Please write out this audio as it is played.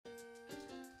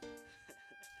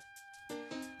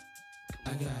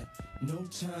I got no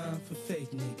time for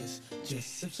fake niggas.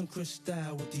 Just sip some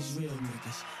Cristal with these real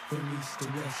niggas. From East to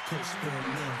West Coast, spread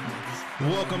love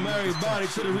niggas. Welcome everybody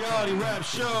to the Reality Rap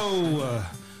Show.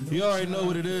 You already know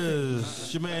what it is.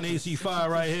 It's your man AC Fire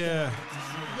right here.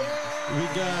 Yay! We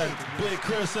got Big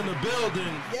Chris in the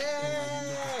building.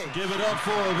 Yay! Give it up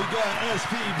for him. We got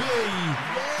SPB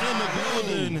in the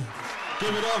building.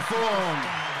 Give it up for him.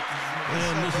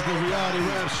 And this is the Reality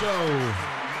Rap Show.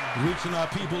 Reaching our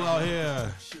people out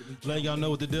here. Letting y'all know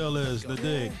what the deal is. The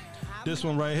dig. This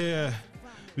one right here,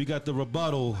 we got the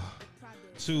rebuttal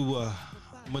to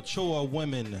mature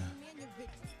women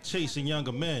chasing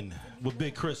younger men with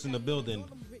Big Chris in the building,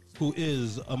 who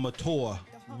is a mature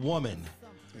woman.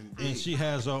 And she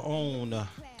has her own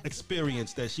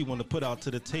experience that she want to put out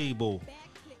to the table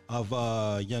of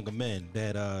younger men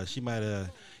that she might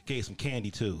have gave some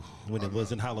candy to when it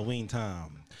was in Halloween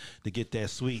time to get that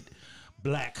sweet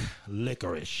black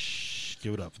licorice.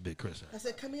 Give it up for Big Chris. I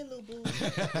said, come here, little boo. Come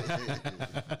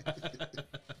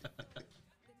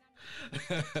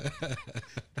here,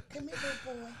 little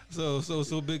boy.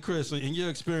 So Big Chris, in your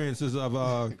experiences of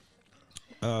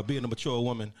being a mature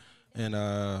woman and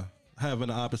having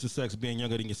the opposite sex being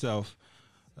younger than yourself,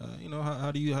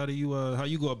 how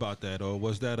you go about that? Or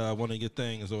was that one of your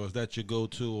things, or is that your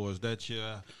go-to, or is that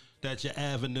your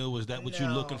avenue? Is that what you're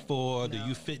looking for?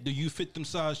 No. Do you fit them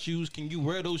size shoes? Can you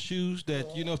wear those shoes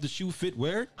that, if the shoe fit,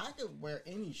 wear it? I could wear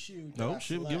any shoe. No,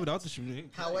 shit, give it out the shoe.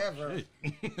 However,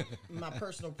 my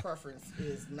personal preference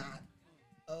is not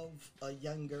of a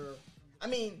younger. I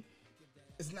mean,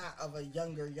 it's not of a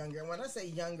younger. And when I say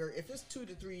younger, if it's 2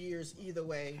 to 3 years, either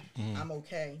way, I'm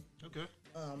okay. Okay.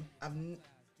 I'm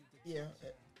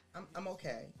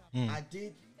okay. I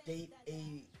did date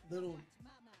a little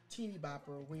teeny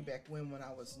bopper way back when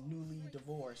I was newly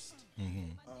divorced,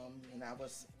 and I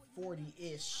was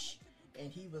 40-ish, and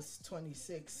he was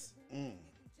 26.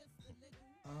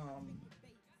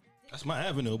 That's my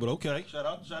avenue, but okay. Shout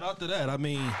out to that. I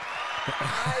mean,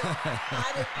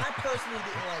 I personally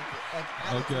didn't like it.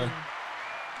 Like,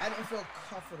 I didn't feel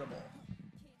comfortable.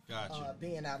 Gotcha.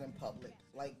 Being out in public.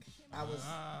 Like, I was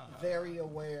very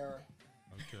aware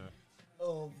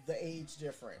of the age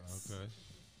difference. Okay.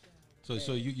 So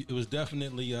it was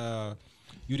definitely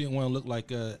you didn't want to look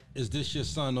like is this your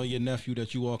son or your nephew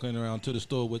that you walking around to the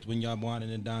store with when y'all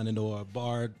whining and dining, or a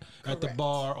bar at the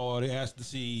bar, or they asked to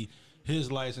see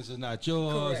his license is not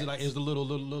yours. Correct. Like, it's the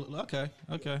little okay,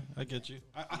 I get you.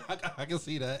 I can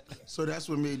see that. So that's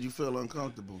what made you feel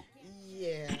uncomfortable.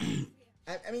 Yeah.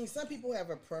 I mean, some people have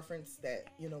a preference that,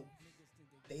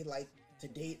 they like to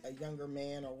date a younger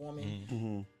man or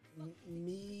woman.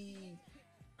 Me,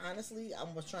 honestly, I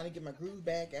was trying to get my groove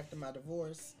back after my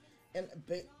divorce.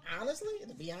 But honestly,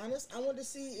 to be honest, I wanted to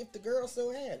see if the girl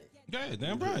still had it. Yeah,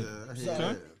 damn right.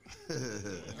 So, I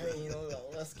mean,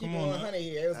 let's keep it 100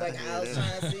 here. It was like I was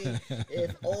trying to see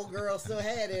if old girl still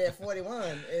had it at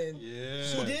 41, and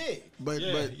she did. But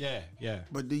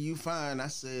do you find, I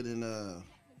said in the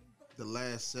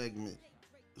last segment,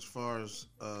 as far as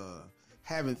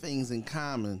having things in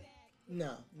common?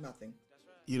 No, nothing.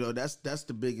 That's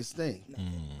the biggest thing.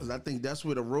 Because I think that's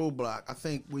where the roadblock. I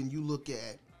think when you look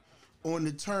at on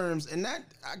the terms, and that,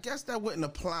 I guess that wouldn't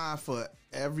apply for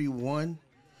everyone,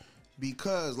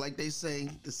 because like they say,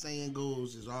 the saying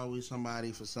goes, there's always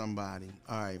somebody for somebody.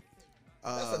 All right.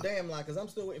 That's a damn lie, because I'm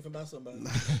still waiting for my somebody.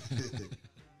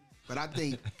 But I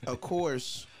think, of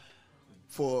course,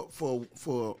 for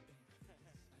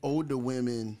older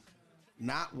women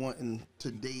not wanting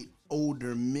to date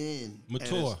older men,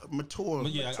 mature.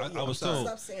 Yeah, I was told.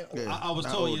 Stop saying old. I was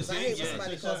told. I hate when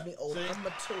somebody calls me old. I'm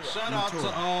mature. Shout out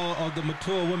to all of the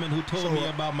mature women who told me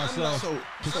about myself to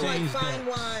change fine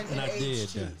wine and I aged did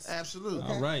cheese. that. Absolutely.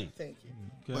 Okay. All right. Thank you.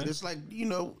 Okay. But it's like,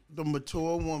 the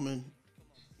mature woman,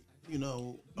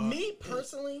 me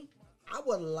personally, I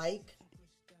would like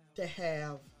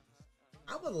to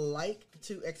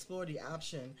explore the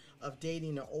option of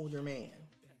dating an older man.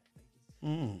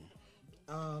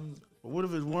 But what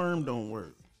if his worm don't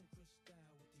work?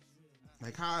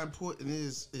 Like, how important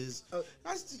is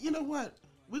that's, you know what?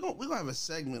 We're gonna have a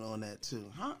segment on that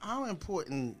too. How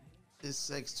important is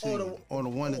sex to you on a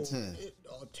 1 to 10?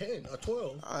 10 or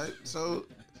 12. All right, so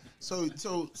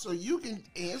you can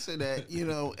answer that,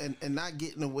 and not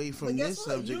getting away from this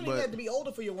subject. You didn't have to be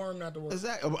older for your worm not to work.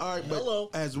 Exactly. All right, but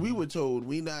as we were told,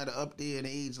 we not up there in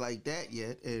age like that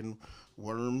yet, and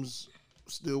worms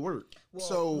still work. Well,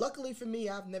 so luckily for me,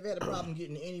 I've never had a problem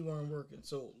getting any worm working.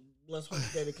 So let's hope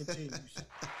that it continues.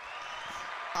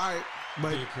 All right,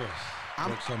 but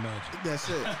works so magic. That's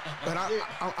it. But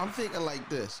I'm thinking like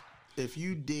this: if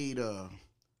you date a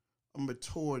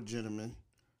mature gentleman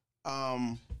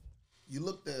You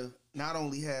look to not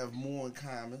only have more in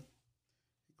common,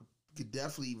 you could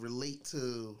definitely relate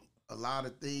to a lot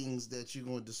of things that you're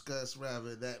going to discuss,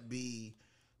 rather that be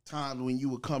times when you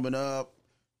were coming up,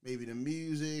 maybe the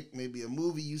music, maybe a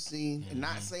movie you seen, and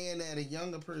not saying that a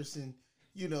younger person,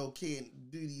 can't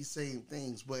do these same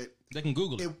things, but they can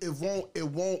Google it. It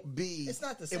won't be. It's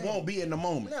not the same. It won't be in the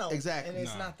moment. No, exactly. and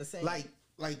it's not the same. Like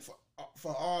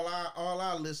for all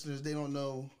our listeners, they don't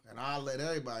know, and I'll let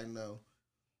everybody know.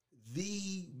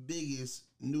 The biggest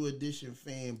New Edition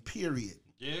fan, period.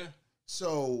 Yeah.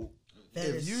 So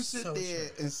that if you sit so there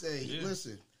true. and say,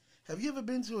 listen, have you ever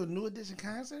been to a New Edition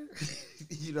concert? And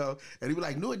he be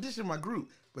like, New Edition, my group.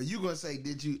 But you going to say,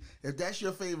 if that's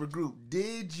your favorite group,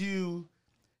 did you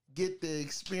get the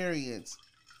experience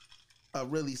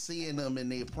of really seeing them in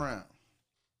their prime?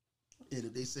 And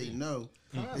if they say no,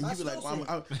 then you be like,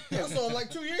 well, I saw him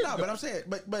like 2 years ago. But I'm saying,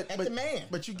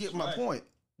 but you get my point.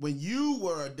 When you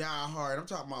were a diehard, I'm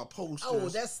talking about posters. Oh,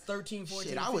 that's 13, 14,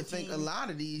 shit, I would think a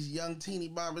lot of these young teeny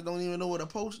boppers don't even know what a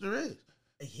poster is.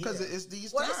 Because it's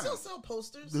these times. Well, they still sell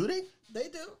posters. Do they? They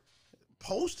do.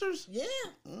 Posters? Yeah.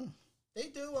 They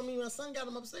do. I mean, my son got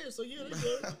them upstairs, so yeah,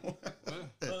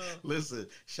 they do. Listen,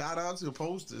 shout out to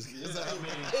posters.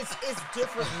 It's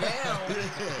different now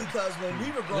because when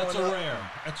we were growing up,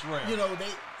 That's rare.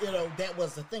 That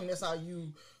was the thing. That's how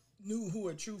you knew who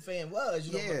a true fan was.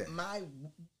 My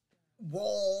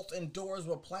walls and doors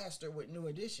were plastered with New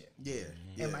Edition.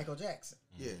 And Michael Jackson.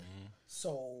 Yeah.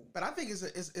 So, but I think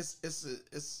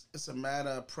it's a matter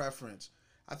of preference.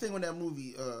 I think when that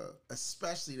movie,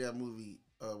 especially that movie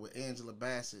with Angela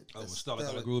Bassett, Stella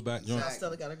Got a Groove Back.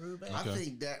 Stella Got a Groove Back. I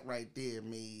think that right there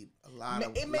made a lot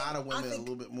of women a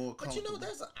little bit more comfortable.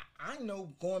 But I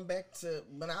know going back to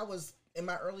when I was in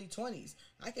my early 20s,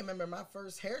 I can remember my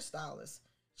first hairstylist.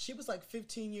 She was like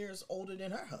 15 years older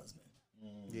than her husband.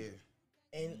 Yeah.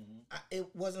 And it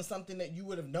wasn't something that you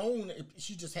would have known.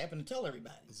 She just happened to tell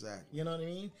everybody. Exactly. You know what I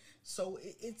mean? So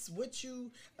it's what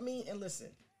you, and listen,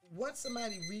 once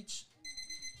somebody reach.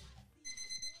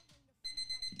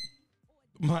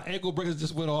 My ankle bracelet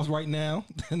just went off right now.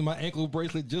 My ankle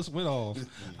bracelet just went off.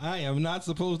 I am not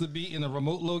supposed to be in a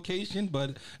remote location,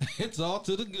 but it's all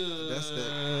to the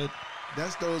good.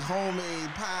 That's those homemade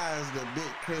pies that Big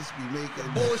Chris be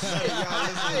making. Bullshit.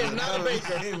 I am not a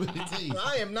baker.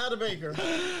 I am not a baker. For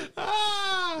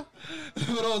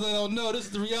those that don't know, this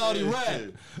is the Reality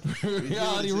Rap.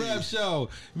 Reality Rap show.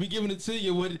 We giving it to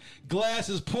you with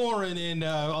glasses pouring and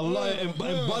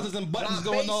buzzers and buttons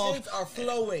going off. Libations are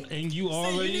flowing. And you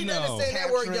already you need know. to understand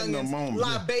that word, Capturing the youngins. moment.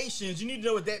 Libations. You need to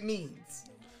know what that means.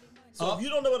 So if you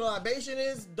don't know what a libation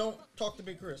is, don't talk to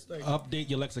Big Chris. Update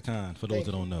your lexicon for those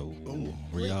that don't know.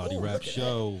 Reality Rap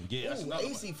show. Yeah,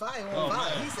 AC Fire on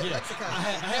fire. He said lexicon. I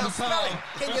have spell it.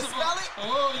 Can you spell it?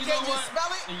 Oh, you Can know you what?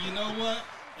 spell it? And you know what?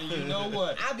 And you know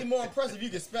what? I'd be more impressed if you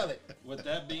could spell it. With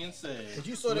that being said, Because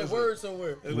you saw that word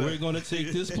somewhere. we're going to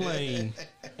take this plane.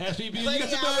 SPB, you got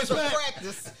your hours bags of back.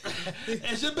 practice.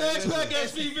 It's your bags back,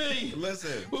 SPB.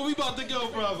 Listen. Where we about to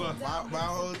go, brother? My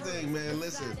whole thing, man.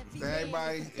 Listen,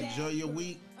 everybody enjoy your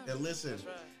week. And listen,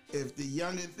 if the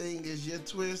younger thing is your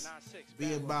twist,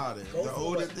 be about it. If the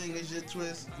older thing is your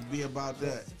twist, be about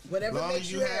that. Whatever as long makes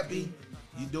as you happy,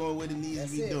 you doing what it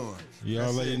needs to be doing. You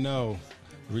already know.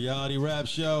 Reality Rap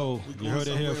show. You heard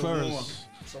it here first.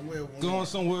 Going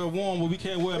somewhere warm where we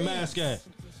can't wear a mask at.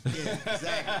 Yeah,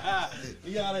 exactly.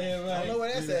 We out of here, I right? don't know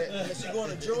where that's at. Unless you're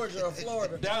going to Georgia or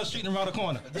Florida. Down the street and around the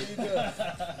corner. There you go.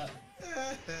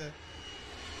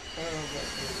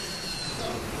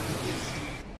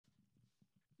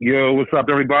 Yo, what's up,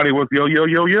 everybody? What's yo?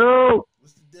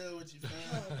 What's the deal with you, fam?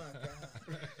 Oh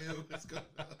my God. What's going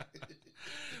on?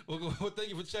 Well, thank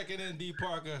you for checking in, D.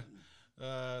 Parker.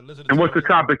 Listen. And what's the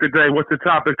topic today?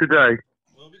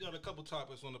 Well, we got a couple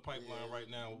topics on the pipeline right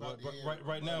now.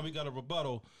 Right now, we got a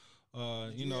rebuttal. For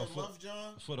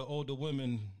the older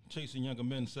women chasing younger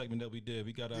men segment that we did.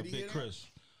 We got Big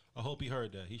Chris. I hope he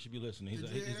heard that. He should be listening. He's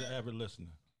an avid listener.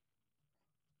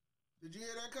 Did you hear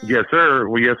that, Kyle? Yes, sir.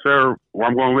 Well, yes, sir. Well,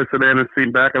 I'm going to listen in and see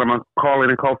back, and I'm going to call in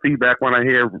and call feedback when I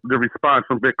hear the response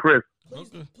from Big Chris.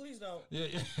 Please don't. Yeah.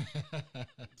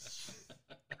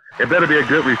 It better be a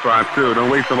good response, too.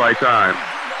 Don't waste my time.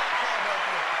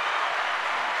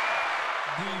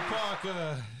 D.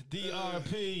 Parker,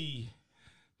 DRP,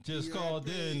 just called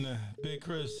in. Big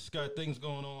Chris got things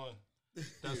going on.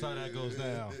 That's how that goes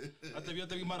down. I think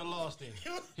we might have lost him.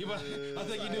 I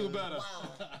think he knew better.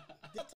 Wow.